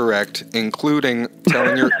said was correct, including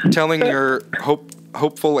telling your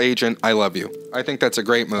hopeful agent, I love you. I think that's a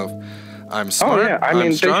great move. I'm smart. Oh, yeah.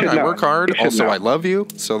 I'm strong. I work hard. Also, know. I love you.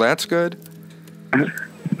 So that's good.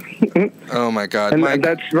 Oh, my God. And Mike.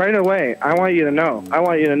 that's right away. I want you to know.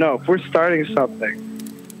 If we're starting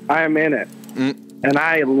something, I am in it. And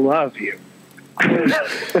I love you.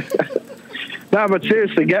 No, but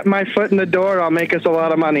seriously, get my foot in the door. I'll make us a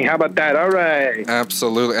lot of money. How about that? All right.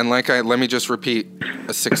 Absolutely. And let me just repeat,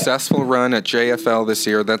 a successful run at JFL this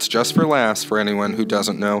year. That's just for laughs for anyone who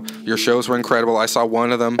doesn't know. Your shows were incredible. I saw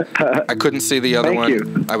one of them. I couldn't see the other one.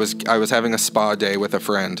 You. I was having a spa day with a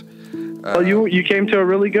friend. Well, you came to a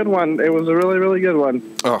really good one. It was a really, really good one.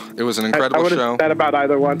 Oh, it was an incredible show. I would have said about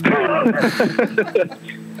either one. It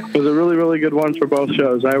was a really, really good one for both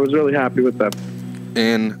shows. I was really happy with them.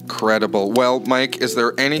 Incredible. Well, Mike, is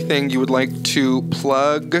there anything you would like to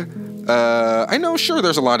plug? I know, sure,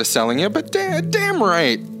 there's a lot of selling you, but damn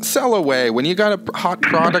right, sell away. When you got a hot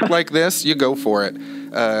product like this, you go for it.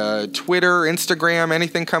 Twitter, Instagram,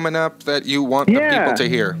 anything coming up that you want the people to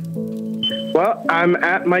hear? Well, I'm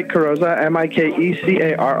at Mike Carrozza,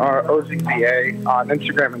 MikeCarrozza on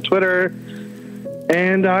Instagram and Twitter.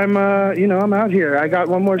 And I'm out here. I got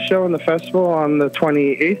one more show in the festival on the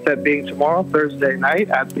 28th, that being tomorrow, Thursday night,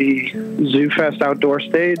 at the Zoo Fest outdoor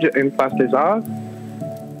stage in Place des Arts.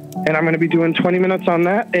 And I'm going to be doing 20 minutes on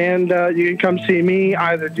that. And you can come see me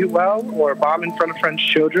either do well or bomb in front of friends'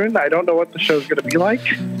 children. I don't know what the show's going to be like.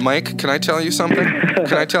 Mike, can I tell you something?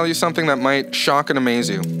 Can I tell you something that might shock and amaze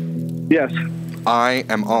you? Yes. I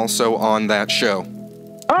am also on that show.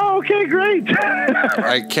 Oh, okay, great.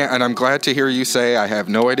 I can't, and I'm glad to hear you say I have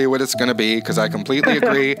no idea what it's going to be, because I completely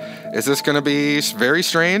agree. Is this going to be very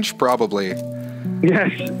strange? Probably. Yes,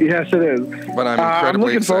 it is. But I'm I'm incredibly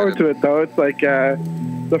looking excited. forward to it, though. It's like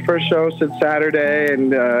the first show since Saturday,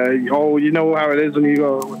 and you know how it is when you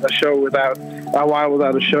go a show without a while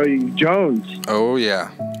without a show. You Jones. Oh yeah,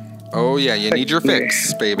 you need your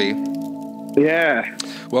fix, baby. Yeah.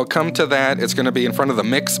 Well, come to that. It's going to be in front of the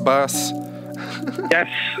Mix Bus. Yes.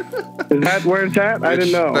 Is that where it's at? I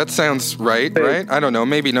didn't know. That sounds right? I don't know.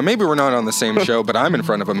 Maybe we're not on the same show, but I'm in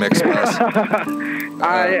front of a Mix Bus.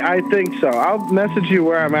 I think so. I'll message you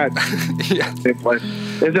where I'm at. Yeah.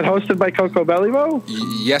 Is it hosted by Coco Bellivo?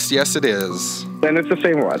 Yes, it is. Then it's the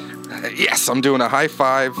same one. Yes, I'm doing a high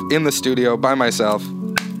five in the studio by myself.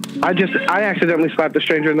 I accidentally slapped a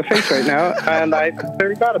stranger in the face right now, and I'm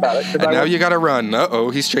very bad about it. And now you gotta run.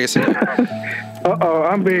 Uh-oh, he's chasing you. Uh-oh,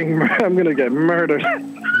 I'm gonna get murdered.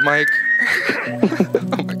 Mike.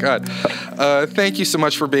 Oh my God. Thank you so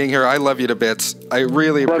much for being here. I love you to bits. I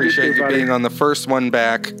really appreciate you being on the first one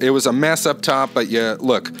back. It was a mess up top, but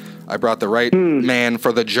look, I brought the right man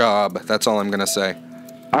for the job. That's all I'm gonna say.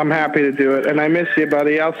 I'm happy to do it, and I miss you,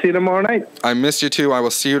 buddy. I'll see you tomorrow night. I miss you too. I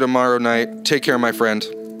will see you tomorrow night. Take care, my friend.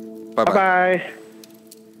 Bye-bye.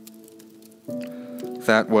 Bye-bye.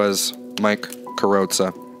 That was Mike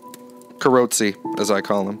Carrozza. Carrozzi, as I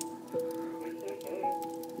call him.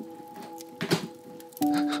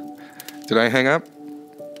 Did I hang up?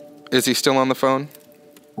 Is he still on the phone?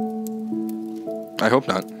 I hope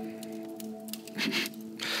not.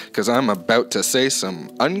 Because I'm about to say some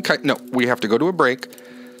uncut... No, we have to go to a break.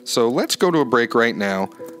 So let's go to a break right now.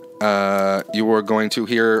 You are going to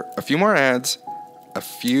hear a few more ads, a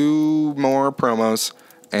few more promos,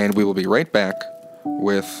 and we will be right back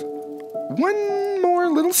with one more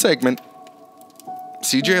little segment.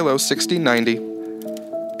 CJLO 1690,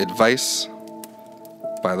 Advice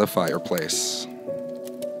by the Fireplace.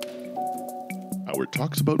 Our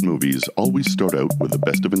talks about movies always start out with the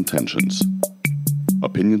best of intentions.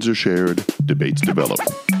 Opinions are shared, debates develop,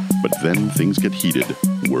 but then things get heated,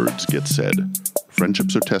 words get said,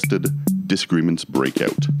 friendships are tested, disagreements break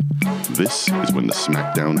out. This is when the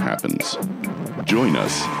smackdown happens. Join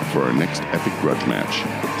us for our next epic grudge match,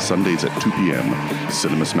 Sundays at 2 p.m.,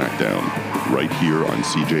 Cinema Smackdown, right here on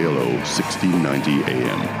CJLO 1690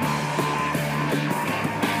 AM.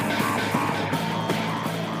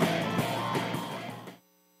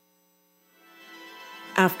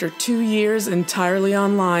 After 2 years entirely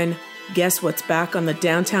online, guess what's back on the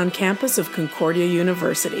downtown campus of Concordia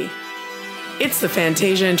University? It's the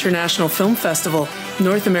Fantasia International Film Festival,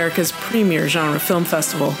 North America's premier genre film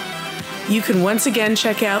festival. You can once again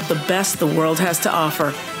check out the best the world has to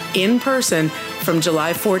offer, in person, from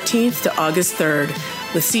July 14th to August 3rd,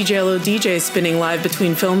 with CJLO DJs spinning live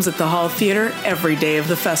between films at the Hall Theater every day of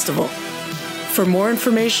the festival. For more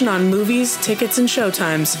information on movies, tickets, and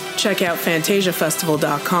showtimes, check out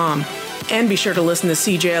FantasiaFestival.com. And be sure to listen to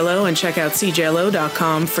CJLO and check out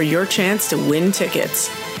CJLO.com for your chance to win tickets.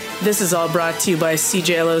 This is all brought to you by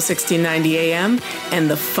CJLO 1690 AM and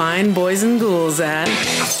the fine boys and ghouls at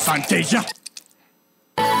Fantasia.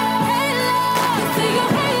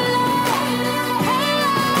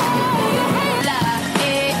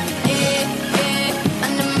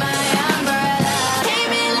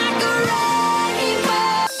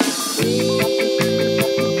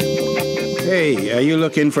 Hey, are you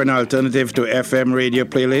looking for an alternative to FM radio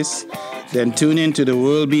playlist? Then tune in to the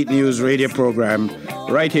World Beat News radio program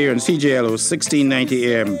right here on CJLO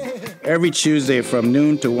 1690 AM every Tuesday from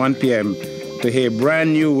noon to 1 p.m. to hear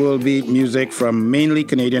brand new World Beat music from mainly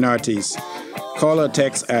Canadian artists. Call or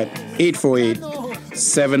text at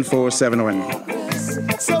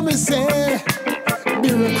 848-7471. So me say,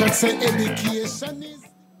 bureaucrats say education is...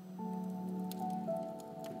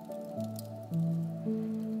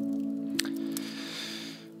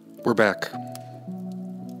 We're back.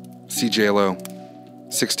 CJLO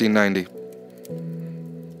 1690.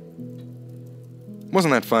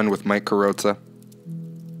 Wasn't that fun with Mike Carrozza?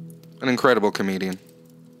 An incredible comedian.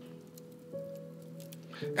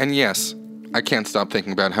 And yes, I can't stop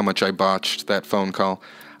thinking about how much I botched that phone call.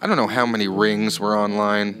 I don't know how many rings were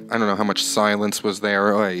online. I don't know how much silence was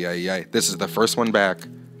there. Oy, oy, oy. This is the first one back.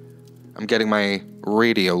 I'm getting my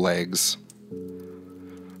radio legs,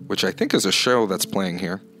 which I think is a show that's playing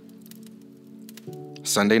here.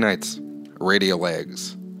 Sunday nights, Radio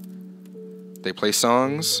Legs. They play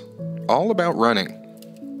songs all about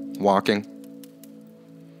running, walking,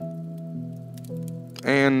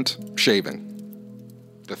 and shaving.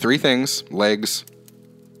 The three things legs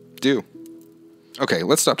do. Okay,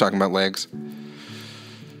 let's stop talking about legs.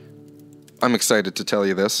 I'm excited to tell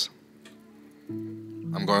you this.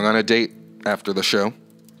 I'm going on a date after the show.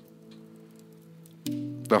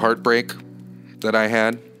 The heartbreak that I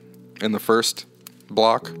had in the first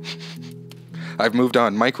block, I've moved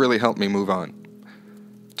on. Mike really helped me move on.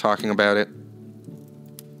 Talking about it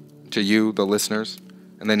to you, the listeners,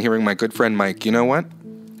 and then hearing my good friend Mike, you know what?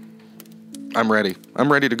 I'm ready.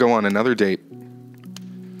 I'm ready to go on another date.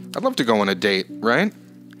 I'd love to go on a date, right?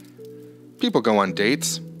 People go on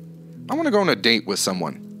dates. I want to go on a date with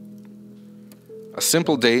someone. A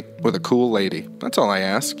simple date with a cool lady. That's all I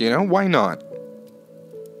ask, you know? Why not?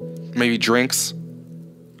 Maybe drinks,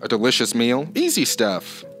 a delicious meal, easy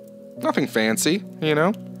stuff. Nothing fancy, you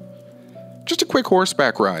know? Just a quick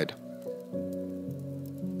horseback ride.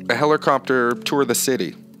 A helicopter tour of the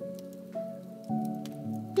city.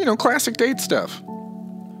 You know, classic date stuff.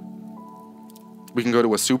 We can go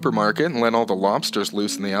to a supermarket and let all the lobsters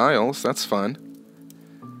loose in the aisles. That's fun.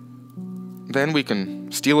 Then we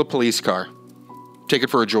can steal a police car. Take it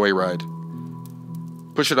for a joyride.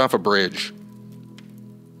 Push it off a bridge.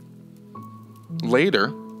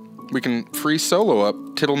 Later, we can free solo up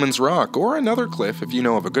Tittleman's Rock or another cliff if you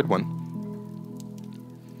know of a good one.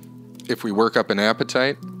 If we work up an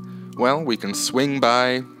appetite, well, we can swing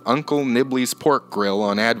by Uncle Nibley's Pork Grill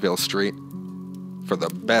on Advil Street for the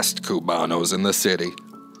best cubanos in the city.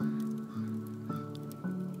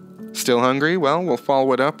 Still hungry? Well, we'll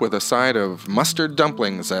follow it up with a side of mustard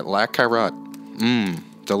dumplings at La Carotte.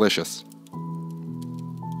 Delicious.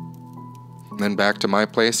 Then back to my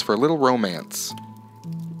place for a little romance.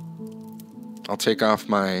 I'll take off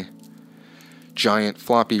my giant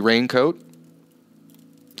floppy raincoat,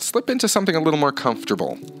 slip into something a little more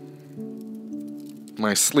comfortable.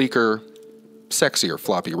 My sleeker, sexier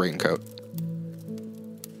floppy raincoat.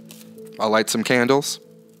 I'll light some candles,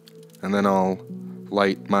 and then I'll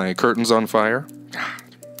light my curtains on fire.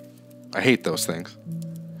 I hate those things.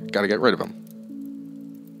 Gotta get rid of them.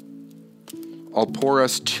 I'll pour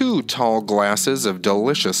us 2 tall glasses of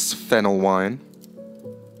delicious fennel wine.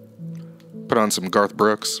 Put on some Garth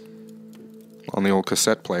Brooks on the old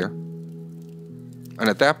cassette player. And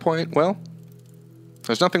at that point, well,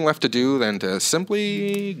 there's nothing left to do than to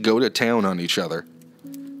simply go to town on each other.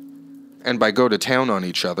 And by go to town on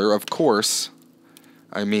each other, of course,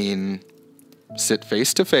 I mean sit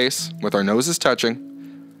face to face with our noses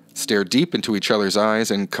touching, stare deep into each other's eyes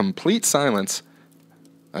in complete silence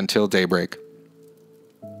until daybreak.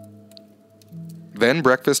 Then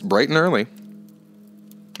breakfast bright and early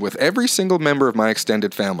with every single member of my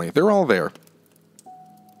extended family. They're all there.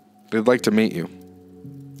 They'd like to meet you.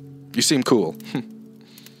 You seem cool.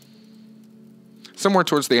 Somewhere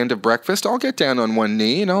towards the end of breakfast, I'll get down on one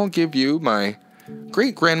knee and I'll give you my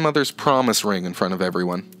great-grandmother's promise ring in front of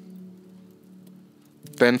everyone.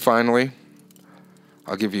 Then finally,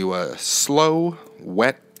 I'll give you a slow,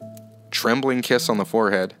 wet, trembling kiss on the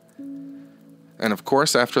forehead. And of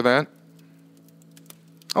course, after that,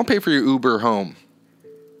 I'll pay for your Uber home.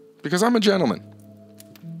 Because I'm a gentleman.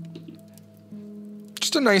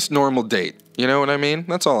 Just a nice normal date. You know what I mean?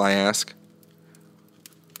 That's all I ask.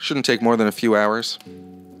 Shouldn't take more than a few hours.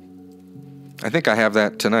 I think I have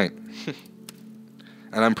that tonight.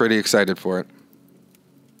 And I'm pretty excited for it.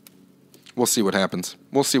 We'll see what happens.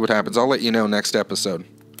 I'll let you know next episode.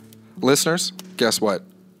 Listeners, guess what?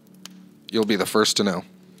 You'll be the first to know.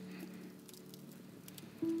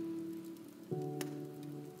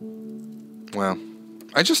 Wow.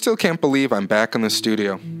 I just still can't believe I'm back in the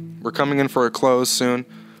studio. We're coming in for a close soon.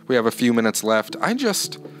 We have a few minutes left.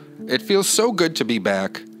 It feels so good to be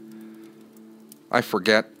back. I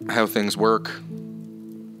forget how things work.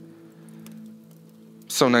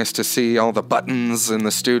 So nice to see all the buttons in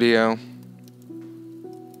the studio.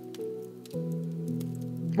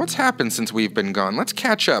 What's happened since we've been gone? Let's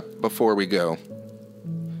catch up before we go.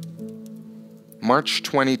 March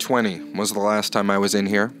 2020 was the last time I was in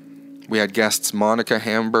here. We had guests Monica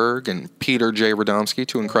Hamburg and Peter J. Radomski,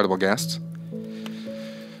 2 incredible guests.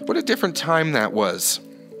 What a different time that was.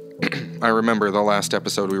 I remember the last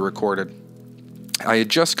episode we recorded. I had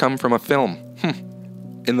just come from a film.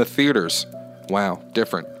 In the theaters. Wow,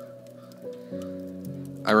 different.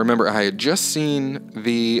 I remember I had just seen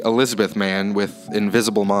The Elizabeth Man with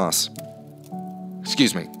Invisible Moss.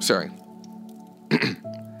 Excuse me, sorry.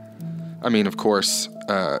 I mean, of course,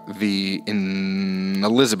 the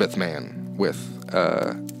Elizabeth Man with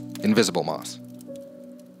Invisible Moss.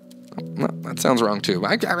 No, that sounds wrong too.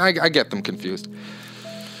 I get them confused.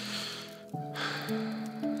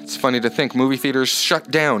 It's funny to think movie theaters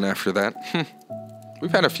shut down after that.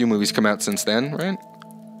 We've had a few movies come out since then, right?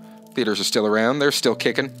 Theaters are still around. They're still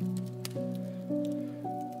kicking.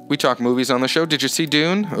 We talk movies on the show. Did you see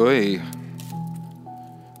Dune? Oy.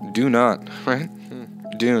 Do not, right?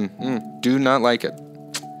 Dune. Do not like it.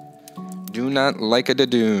 Do not like it a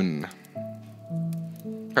Dune.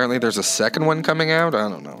 Apparently there's a second one coming out. I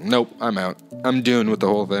don't know. Nope, I'm out. I'm Dune with the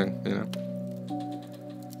whole thing, you know.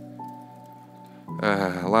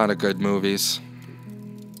 A lot of good movies.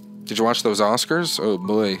 Did you watch those Oscars? Oh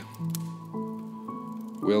boy.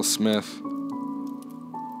 Will Smith.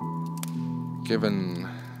 Given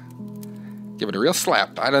a real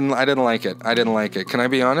slap. I didn't like it. I didn't like it. Can I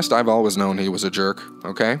be honest? I've always known he was a jerk,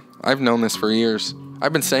 okay? I've known this for years.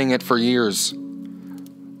 I've been saying it for years.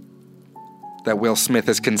 That Will Smith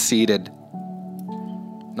has conceded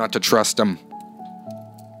not to trust him.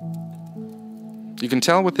 You can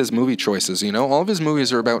tell with his movie choices, you know? All of his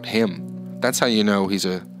movies are about him. That's how you know he's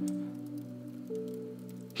a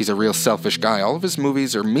real selfish guy. All of his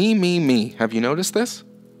movies are me, me, me. Have you noticed this?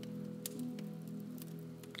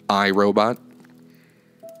 I, Robot.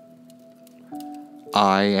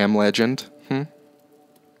 I Am Legend.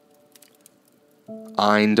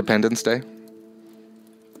 I, Independence Day.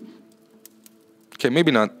 Okay,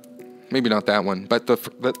 maybe not that one, but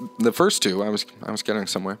the first two I was getting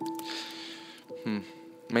somewhere.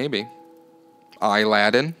 Maybe. I,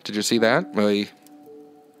 Aladdin. Did you see that? Ali.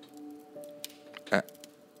 Okay.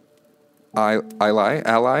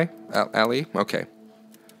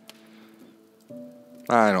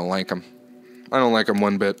 I don't like him. I don't like him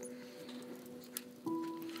one bit.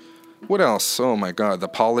 What else? Oh my God, the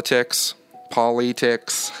politics.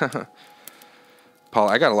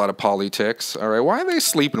 I got a lot of politics. All right, why are they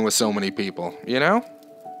sleeping with so many people? You know?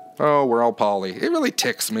 Oh, we're all poly. It really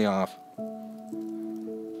ticks me off.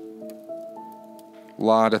 A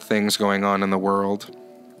lot of things going on in the world.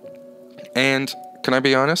 And, can I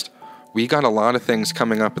be honest? We got a lot of things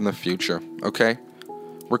coming up in the future, okay?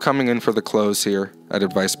 We're coming in for the close here at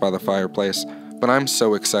Advice by the Fireplace, but I'm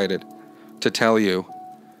so excited to tell you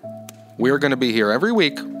we're going to be here every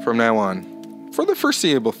week from now on. For the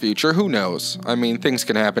foreseeable future, who knows? I mean, things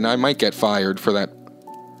can happen. I might get fired for that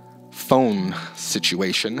phone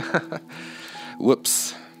situation.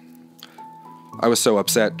 Whoops. I was so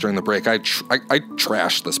upset during the break. I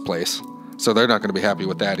trashed this place. So they're not going to be happy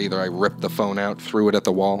with that either. I ripped the phone out, threw it at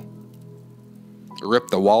the wall.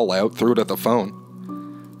 Ripped the wall out, threw it at the phone.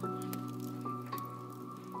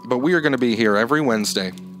 But we are going to be here every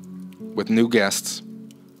Wednesday with new guests,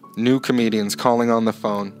 new comedians calling on the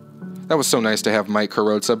phone. That was so nice to have Mike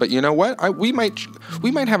Carrozza, but you know what? We might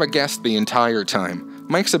have a guest the entire time.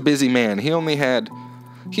 Mike's a busy man. He only had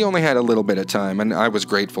a little bit of time, and I was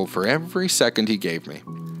grateful for every second he gave me.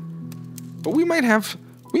 But we might have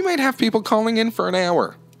people calling in for an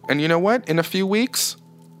hour. And you know what? In a few weeks,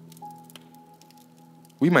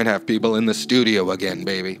 we might have people in the studio again,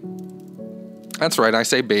 baby. That's right, I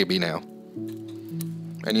say baby now.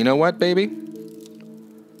 And you know what, baby?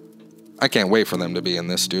 I can't wait for them to be in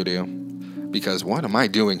this studio. Because what am I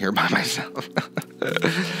doing here by myself?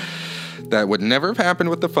 That would never have happened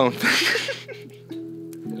with the phone thing.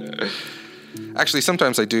 Actually,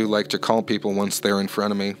 sometimes I do like to call people once they're in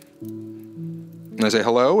front of me. And I say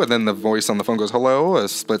hello, and then the voice on the phone goes hello a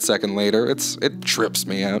split second later. It trips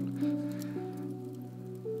me out.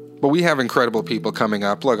 But we have incredible people coming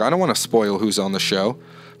up. Look, I don't want to spoil who's on the show,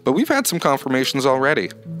 but we've had some confirmations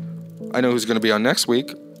already. I know who's going to be on next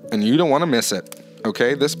week, and you don't want to miss it.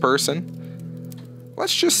 Okay, this person.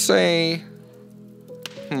 Let's just say,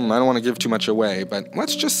 I don't want to give too much away, but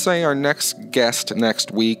let's just say our next guest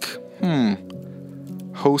next week,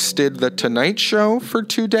 hosted The Tonight Show for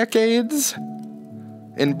 2 decades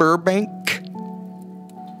in Burbank.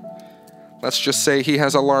 Let's just say he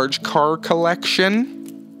has a large car collection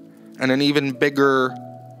and an even bigger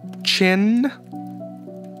chin.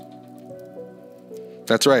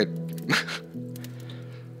 That's right.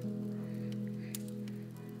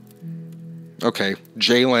 Okay,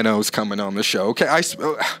 Jay Leno's coming on the show. Okay,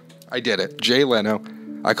 I did it. Jay Leno.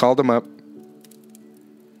 I called him up.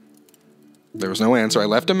 There was no answer. I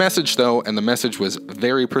left a message, though, and the message was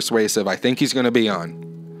very persuasive. I think he's going to be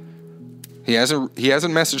on. He hasn't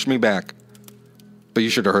messaged me back, but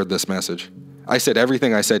you should have heard this message. I said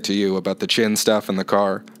everything I said to you about the chin stuff and the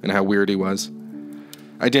car and how weird he was.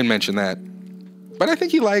 I didn't mention that, but I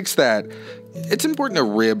think he likes that. It's important to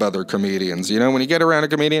rib other comedians, you know? When you get around a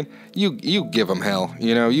comedian, you give them hell,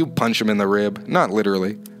 you know? You punch them in the rib, not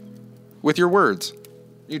literally. With your words.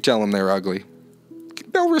 You tell them they're ugly.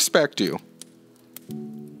 they'll respect you.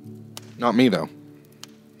 Not me, though.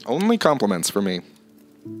 Only compliments for me.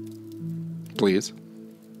 Please.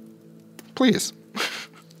 Please.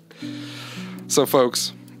 So,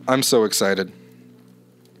 folks, I'm so excited.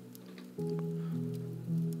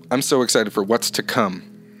 I'm so excited for what's to come.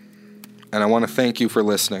 And I want to thank you for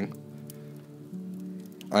listening.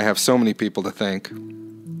 I have so many people to thank.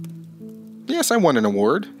 Yes, I won an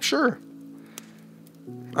award. Sure.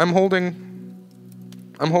 I'm holding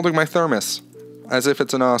my thermos as if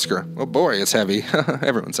it's an Oscar. Oh boy, it's heavy.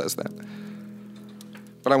 Everyone says that.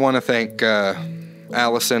 But I want to thank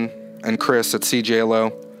Allison and Chris at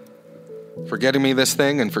CJLO for getting me this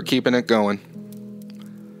thing and for keeping it going.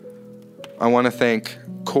 I want to thank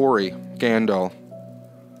Corey Gandol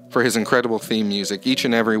for his incredible theme music each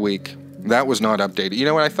and every week. That was not updated. You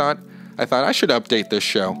know what I thought? I thought I should update this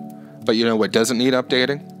show. But you know what doesn't need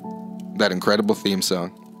updating? That incredible theme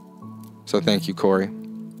song. So thank you, Corey.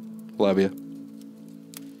 Love you.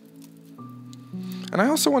 And I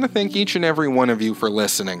also want to thank each and every one of you for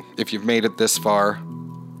listening. If you've made it this far,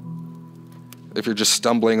 if you're just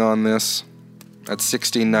stumbling on this at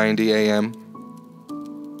 1690 AM,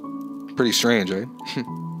 pretty strange, eh?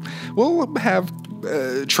 We'll have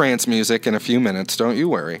trance music in a few minutes, don't you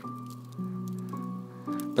worry.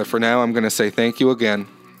 But for now, I'm going to say thank you again.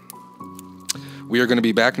 We are going to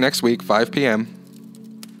be back next week, 5 p.m.,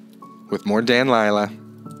 with more Dan Lila,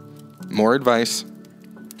 more advice,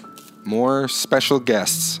 more special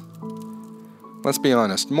guests. Let's be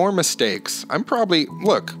honest, more mistakes. I'm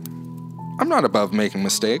not above making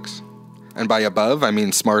mistakes. And by above, I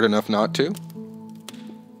mean smart enough not to.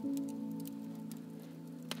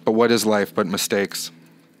 But what is life but mistakes?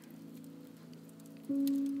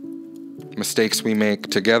 Mistakes we make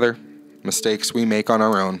together, mistakes we make on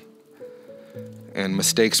our own, and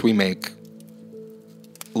mistakes we make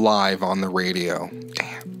live on the radio.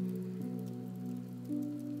 Damn.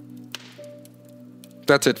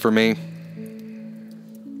 That's it for me.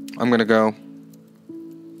 I'm gonna go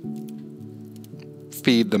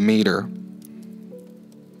feed the meter,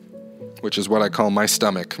 which is what I call my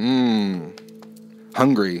stomach.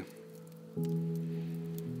 Hungry.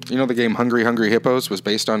 You know the game Hungry Hungry Hippos was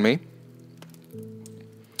based on me?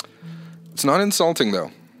 It's not insulting,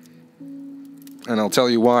 though. And I'll tell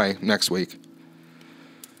you why next week.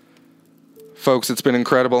 Folks, it's been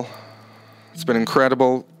incredible. It's been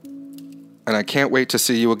incredible. And I can't wait to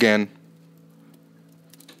see you again.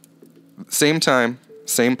 Same time,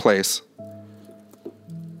 same place.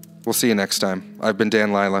 We'll see you next time. I've been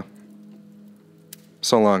Dan Lila.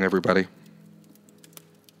 So long, everybody.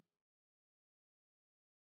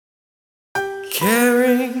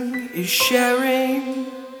 Caring is sharing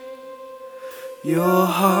your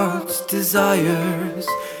heart's desires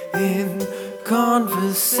in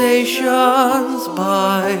conversations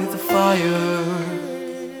by the fire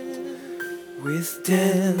with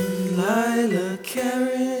Dan, Lila,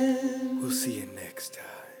 Karen. We'll see you